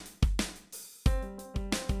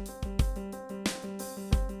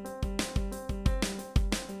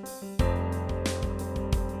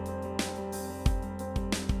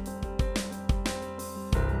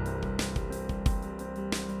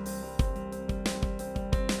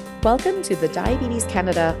Welcome to the Diabetes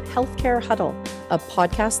Canada Healthcare Huddle, a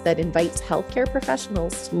podcast that invites healthcare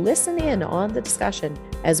professionals to listen in on the discussion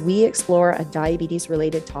as we explore a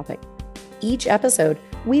diabetes-related topic. Each episode,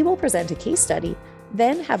 we will present a case study,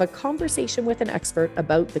 then have a conversation with an expert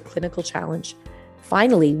about the clinical challenge.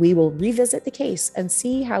 Finally, we will revisit the case and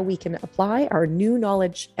see how we can apply our new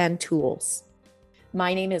knowledge and tools.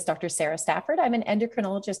 My name is Dr. Sarah Stafford. I'm an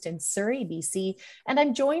endocrinologist in Surrey, BC, and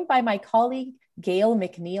I'm joined by my colleague, Gail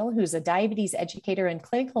McNeil, who's a diabetes educator and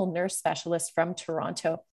clinical nurse specialist from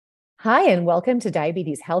Toronto. Hi, and welcome to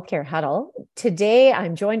Diabetes Healthcare Huddle. Today,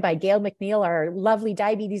 I'm joined by Gail McNeil, our lovely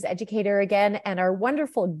diabetes educator again, and our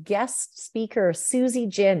wonderful guest speaker, Susie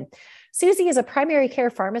Jin. Susie is a primary care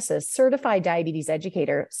pharmacist, certified diabetes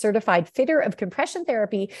educator, certified fitter of compression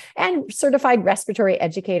therapy, and certified respiratory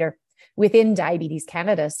educator. Within Diabetes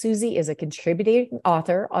Canada, Susie is a contributing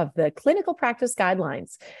author of the Clinical Practice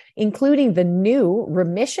Guidelines, including the new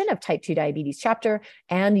Remission of Type 2 Diabetes chapter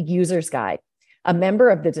and User's Guide, a member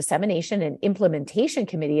of the Dissemination and Implementation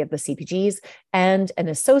Committee of the CPGs, and an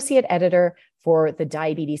associate editor for the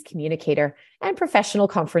Diabetes Communicator and professional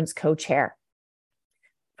conference co-chair.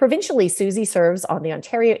 Provincially, Susie serves on the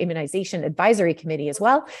Ontario Immunization Advisory Committee as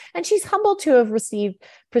well, and she's humbled to have received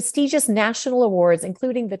prestigious national awards,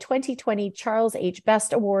 including the 2020 Charles H.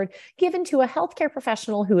 Best Award, given to a healthcare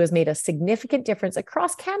professional who has made a significant difference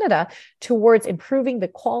across Canada towards improving the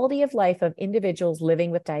quality of life of individuals living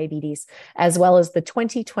with diabetes, as well as the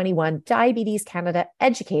 2021 Diabetes Canada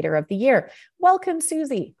Educator of the Year. Welcome,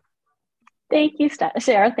 Susie. Thank you,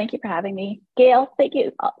 Sarah. Thank you for having me. Gail, thank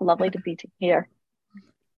you. Lovely to be here.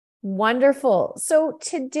 Wonderful. So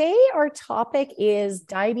today our topic is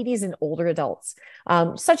diabetes in older adults.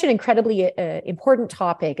 Such an incredibly important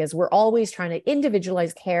topic as we're always trying to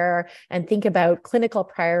individualize care and think about clinical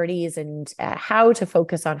priorities and how to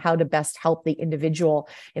focus on how to best help the individual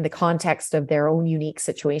in the context of their own unique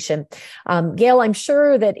situation. Gail, I'm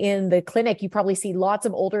sure that in the clinic, you probably see lots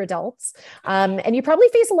of older adults and you probably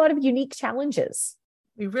face a lot of unique challenges.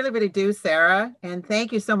 We really do, Sarah. And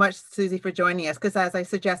thank you so much, Susie, for joining us. Because as I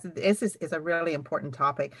suggested, this is a really important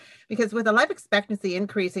topic. Because with the life expectancy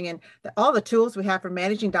increasing and all the tools we have for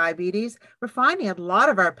managing diabetes, we're finding a lot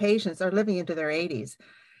of our patients are living into their 80s.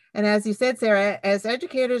 And as you said, Sarah, as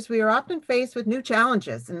educators, we are often faced with new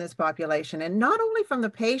challenges in this population, and not only from the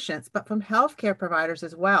patients, but from healthcare providers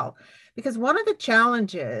as well. Because one of the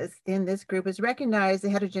challenges in this group is recognize the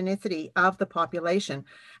heterogeneity of the population.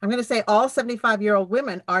 I'm going to say all 75-year-old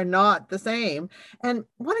women are not the same. And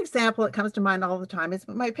one example that comes to mind all the time is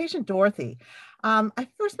my patient, Dorothy. I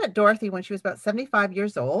first met Dorothy when she was about 75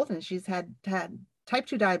 years old, and she's had type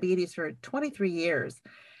 2 diabetes for 23 years.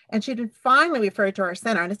 And she'd been finally referred to our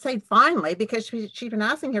center. And I say finally because she'd been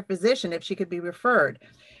asking her physician if she could be referred.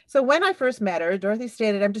 So when I first met her, Dorothy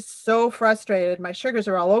stated, "I'm just so frustrated. My sugars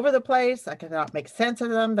are all over the place. I cannot make sense of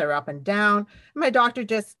them. They're up and down." And my doctor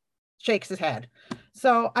just shakes his head.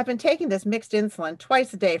 "So I've been taking this mixed insulin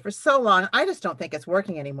twice a day for so long. I just don't think it's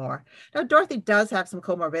working anymore." Now, Dorothy does have some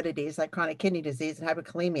comorbidities like chronic kidney disease and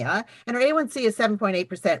hyperkalemia, and her A1C is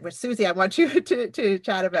 7.8%, which, Susie, I want you to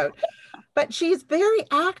chat about. But she's very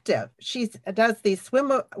active. She does these swim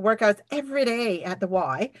workouts every day at the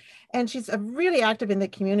Y, and she's really active in the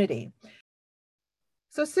community.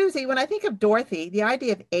 So, Susie, when I think of Dorothy, the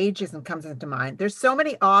idea of ageism comes into mind. There's so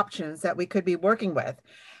many options that we could be working with,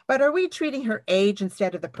 but are we treating her age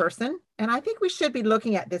instead of the person? And I think we should be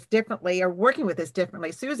looking at this differently or working with this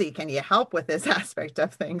differently. Susie, can you help with this aspect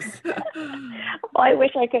of things? Well, I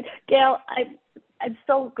wish I could. Gail, I'm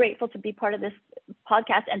so grateful to be part of this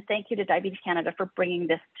podcast, and thank you to Diabetes Canada for bringing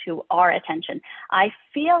this to our attention. I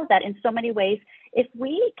feel that in so many ways, if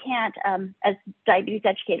we can't, as diabetes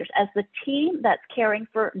educators, as the team that's caring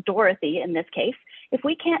for Dorothy in this case, if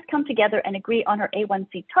we can't come together and agree on her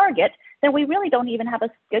A1C target, then we really don't even have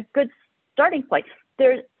a good starting point.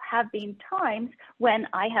 There have been times when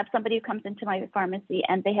I have somebody who comes into my pharmacy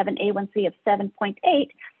and they have an A1C of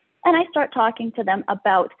 7.8, and I start talking to them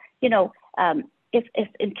about, if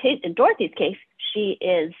in Dorothy's case, she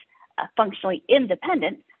is functionally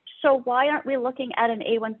independent, so why aren't we looking at an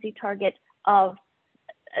A1C target of,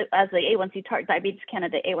 as the A1C Diabetes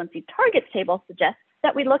Canada A1C targets table suggests,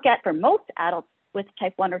 that we look at for most adults with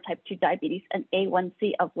type 1 or type 2 diabetes, an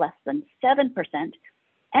A1C of less than 7%,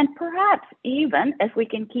 and perhaps even if we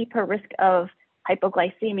can keep her risk of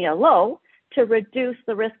hypoglycemia low to reduce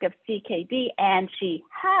the risk of CKD, and she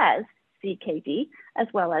has CKD, as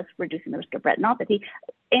well as reducing the risk of retinopathy,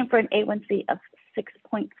 aim for an A1C of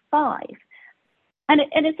 6.5. And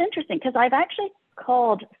it's interesting because I've actually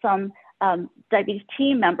called some diabetes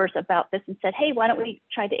team members about this and said, hey, why don't we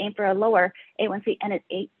try to aim for a lower A1C? And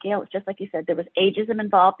Gail, it's just like you said, there was ageism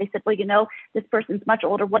involved. They said, well, this person's much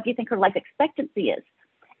older. What do you think her life expectancy is?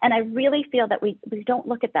 And I really feel that we don't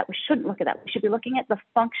look at that. We shouldn't look at that. We should be looking at the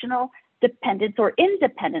functional dependence or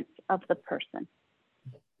independence of the person.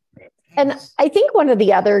 And I think one of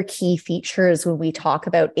the other key features when we talk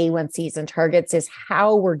about A1Cs and targets is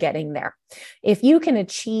how we're getting there. If you can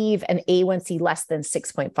achieve an A1C less than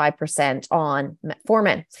 6.5% on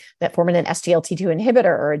metformin an SGLT2 inhibitor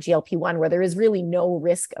or a GLP-1, where there is really no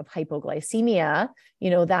risk of hypoglycemia,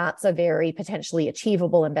 that's a very potentially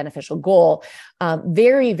achievable and beneficial goal.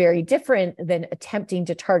 Very, very different than attempting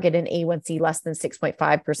to target an A1C less than 6.5%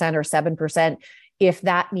 or 7%. If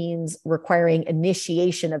that means requiring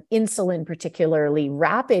initiation of insulin, particularly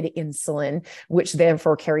rapid insulin, which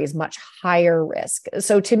therefore carries much higher risk.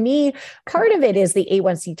 So to me, part of it is the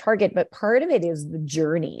A1C target, but part of it is the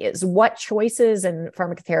journey, is what choices and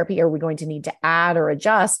pharmacotherapy are we going to need to add or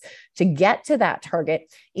adjust to get to that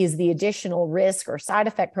target? Is the additional risk or side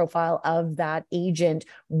effect profile of that agent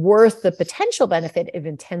worth the potential benefit of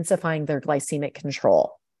intensifying their glycemic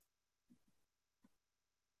control?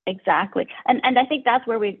 Exactly. And I think that's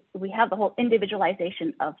where we have the whole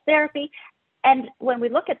individualization of therapy. And when we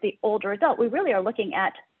look at the older adult, we really are looking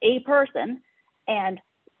at a person, and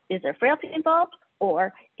is there frailty involved,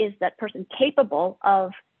 or is that person capable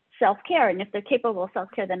of self-care? And if they're capable of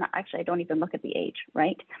self-care, then actually I don't even look at the age,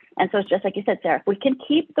 right? And so it's just like you said, Sarah, if we can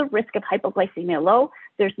keep the risk of hypoglycemia low,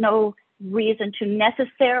 there's no reason to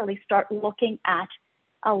necessarily start looking at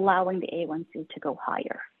allowing the A1C to go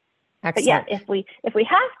higher. Excellent. But yeah, if we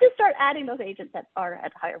have to start adding those agents that are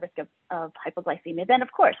at higher risk of hypoglycemia, then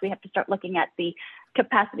of course we have to start looking at the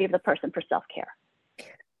capacity of the person for self-care.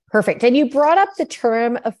 Perfect. And you brought up the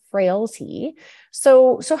term of frailty.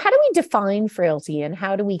 So how do we define frailty, and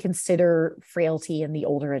how do we consider frailty in the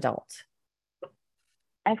older adult?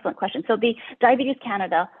 Excellent question. So the Diabetes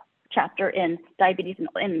Canada chapter in diabetes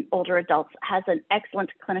in older adults has an excellent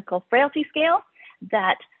clinical frailty scale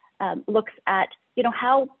that looks at,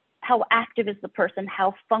 how active is the person,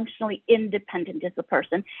 how functionally independent is the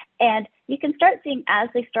person. And you can start seeing, as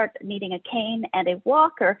they start needing a cane and a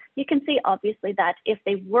walker, you can see obviously that if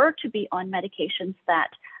they were to be on medications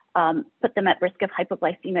that put them at risk of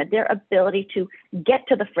hypoglycemia, their ability to get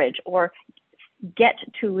to the fridge or get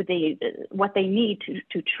to what they need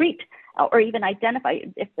to treat, or even identify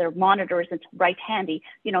if their monitor isn't right handy,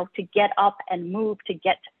 to get up and move to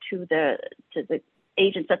get to the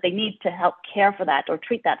agents that they need to help care for that or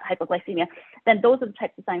treat that hypoglycemia, then those are the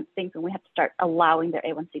types of things when we have to start allowing their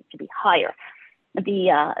A1C to be higher.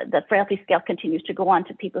 The frailty scale continues to go on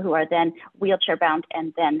to people who are then wheelchair bound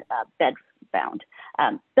and then bed bound.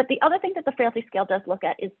 But the other thing that the frailty scale does look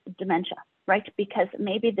at is dementia, right? Because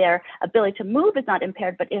maybe their ability to move is not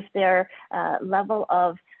impaired, but if their level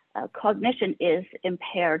of cognition is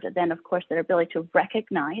impaired, then of course their ability to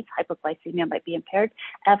recognize hypoglycemia might be impaired,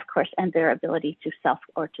 of course, and their ability to self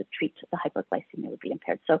or to treat the hypoglycemia would be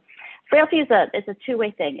impaired. So frailty is a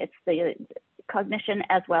two-way thing. It's the cognition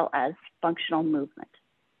as well as functional movement.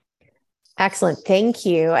 Excellent. Thank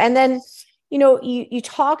you. And then, you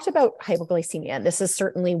talked about hypoglycemia, and this is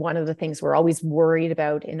certainly one of the things we're always worried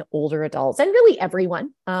about in older adults, and really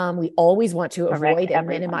everyone. We always want to avoid and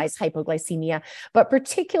minimize hypoglycemia, but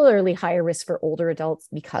particularly higher risk for older adults,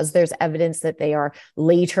 because there's evidence that they are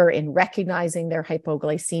later in recognizing their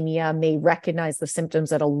hypoglycemia, may recognize the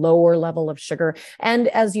symptoms at a lower level of sugar, and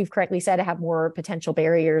as you've correctly said, have more potential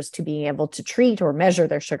barriers to being able to treat or measure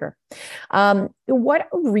their sugar. What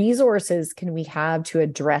resources can we have to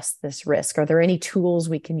address this risk? Are there any tools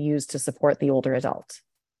we can use to support the older adult?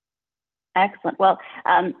 Excellent. Well,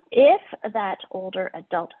 if that older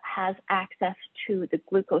adult has access to the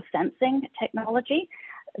glucose sensing technology,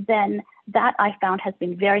 then that I found has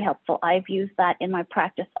been very helpful. I've used that in my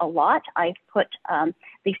practice a lot. I've put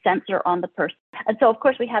the sensor on the person. And so, of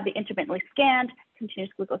course, we have the intermittently scanned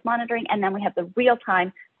continuous glucose monitoring, and then we have the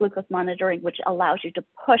real-time glucose monitoring, which allows you to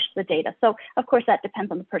push the data. So, of course, that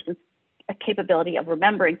depends on the person's capability of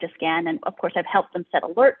remembering to scan. And of course, I've helped them set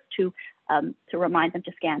alerts to remind them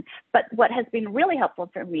to scan. But what has been really helpful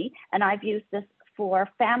for me, and I've used this for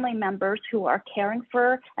family members who are caring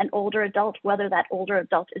for an older adult, whether that older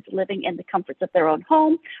adult is living in the comforts of their own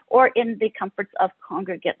home or in the comforts of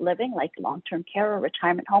congregate living, like long-term care or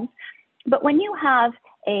retirement homes. But when you have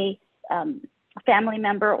a family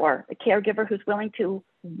member or a caregiver who's willing to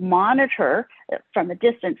monitor from a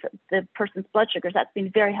distance the person's blood sugars, that's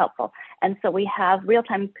been very helpful. And so we have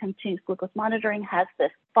real-time continuous glucose monitoring, has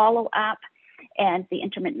this Follow app, and the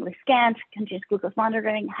intermittently scanned continuous glucose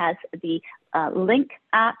monitoring has the Link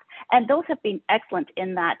app. And those have been excellent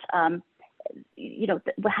in that,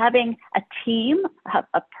 having a team of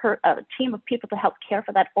people to help care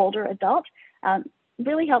for that older adult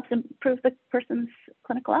really helps improve the person's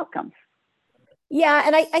clinical outcomes. Yeah,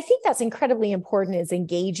 and I think that's incredibly important, is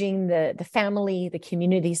engaging the family, the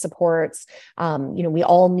community supports. We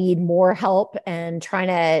all need more help, and trying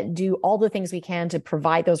to do all the things we can to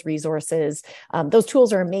provide those resources. Those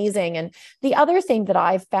tools are amazing. And the other thing that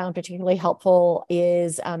I've found particularly helpful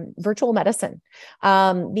is virtual medicine,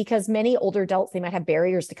 because many older adults, they might have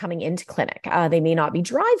barriers to coming into clinic. They may not be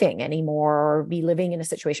driving anymore, or be living in a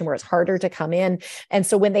situation where it's harder to come in. And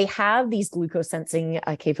so when they have these glucose sensing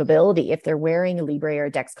capability, if they're wearing Libre or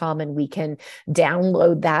Dexcom, and we can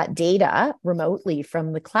download that data remotely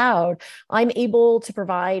from the cloud, I'm able to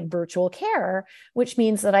provide virtual care, which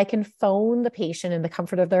means that I can phone the patient in the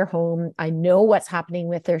comfort of their home. I know what's happening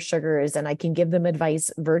with their sugars, and I can give them advice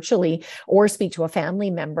virtually, or speak to a family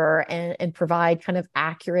member and provide kind of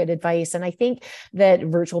accurate advice. And I think that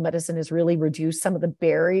virtual medicine has really reduced some of the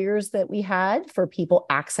barriers that we had for people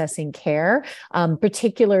accessing care,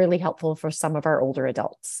 particularly helpful for some of our older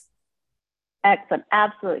adults. Excellent.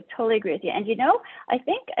 Absolutely. Totally agree with you. And, I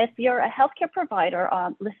think if you're a healthcare provider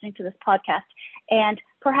listening to this podcast, and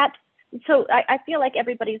perhaps, so I feel like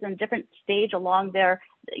everybody's in a different stage along their,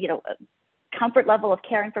 comfort level of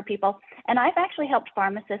caring for people. And I've actually helped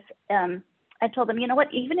pharmacists. I told them,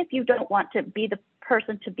 even if you don't want to be the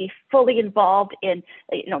person to be fully involved in,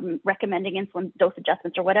 recommending insulin dose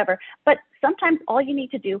adjustments or whatever, but sometimes all you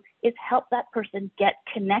need to do is help that person get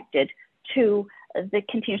connected to the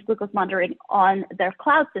continuous glucose monitoring on their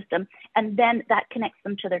cloud system, and then that connects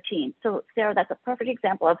them to their team. So Sarah, that's a perfect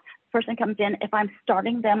example of a person comes in, if I'm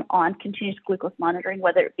starting them on continuous glucose monitoring,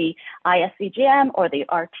 whether it be ISCGM or the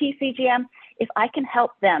RT-CGM, if I can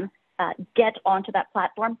help them get onto that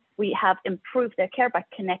platform, we have improved their care by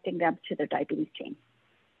connecting them to their diabetes team.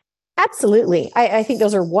 Absolutely. I think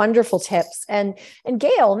those are wonderful tips. And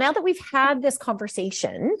Gail, now that we've had this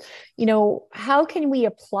conversation, how can we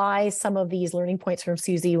apply some of these learning points from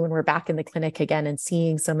Susie when we're back in the clinic again and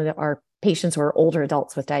seeing some of our patients who are older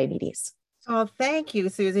adults with diabetes? Oh, thank you,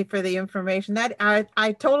 Susie, for the information. That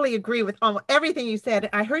I totally agree with everything you said.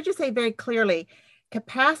 I heard you say very clearly,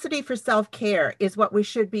 capacity for self-care is what we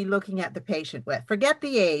should be looking at the patient with. Forget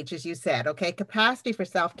the age, as you said, okay? Capacity for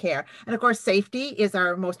self-care. And of course, safety is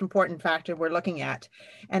our most important factor we're looking at.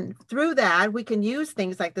 And through that, we can use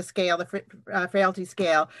things like the scale, the frailty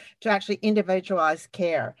scale, to actually individualize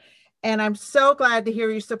care. And I'm so glad to hear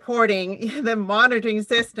you supporting the monitoring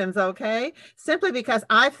systems, okay? Simply because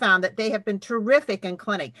I've found that they have been terrific in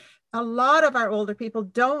clinic. A lot of our older people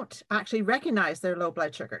don't actually recognize their low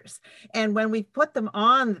blood sugars. And when we put them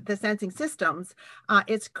on the sensing systems,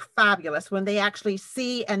 it's fabulous when they actually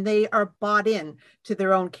see and they are bought in to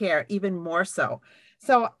their own care, even more so.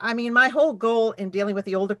 So, my whole goal in dealing with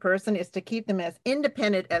the older person is to keep them as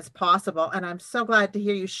independent as possible. And I'm so glad to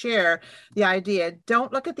hear you share the idea.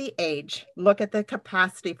 Don't look at the age, look at the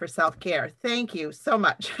capacity for self-care. Thank you so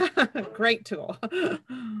much. Great tool.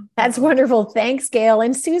 That's wonderful. Thanks, Gail.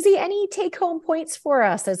 And Susie, any take-home points for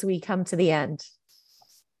us as we come to the end?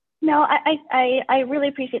 No, I really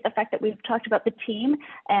appreciate the fact that we've talked about the team,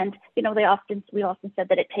 and we often said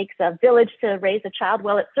that it takes a village to raise a child.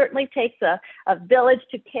 Well, it certainly takes a village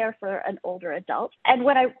to care for an older adult. And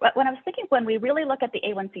when I was thinking, when we really look at the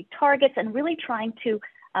A1C targets and really trying to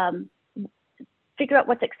figure out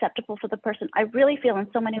what's acceptable for the person, I really feel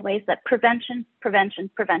in so many ways that prevention.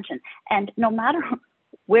 And no matter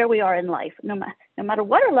where we are in life, no matter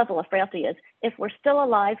what our level of frailty is, if we're still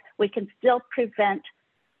alive, we can still prevent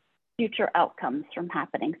future outcomes from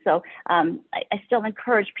happening. So I still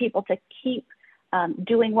encourage people to keep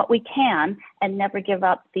doing what we can and never give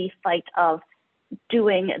up the fight of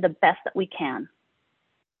doing the best that we can.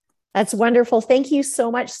 That's wonderful. Thank you so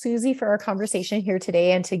much, Susie, for our conversation here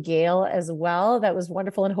today, and to Gail as well. That was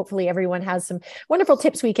wonderful. And hopefully everyone has some wonderful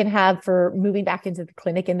tips we can have for moving back into the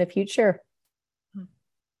clinic in the future.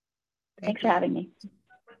 Thanks for having me.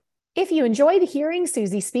 If you enjoyed hearing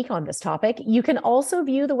Susie speak on this topic, you can also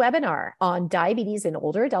view the webinar on diabetes in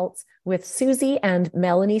older adults with Susie and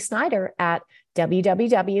Melanie Snyder at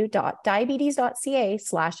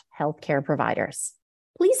www.diabetes.ca/healthcareproviders.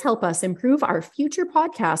 Please help us improve our future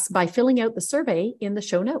podcasts by filling out the survey in the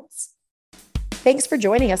show notes. Thanks for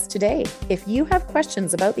joining us today. If you have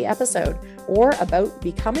questions about the episode or about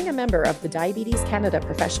becoming a member of the Diabetes Canada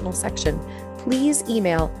professional section, please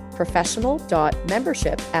email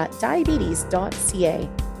professional.membership@diabetes.ca.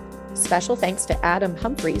 Special thanks to Adam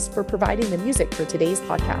Humphreys for providing the music for today's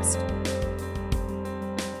podcast.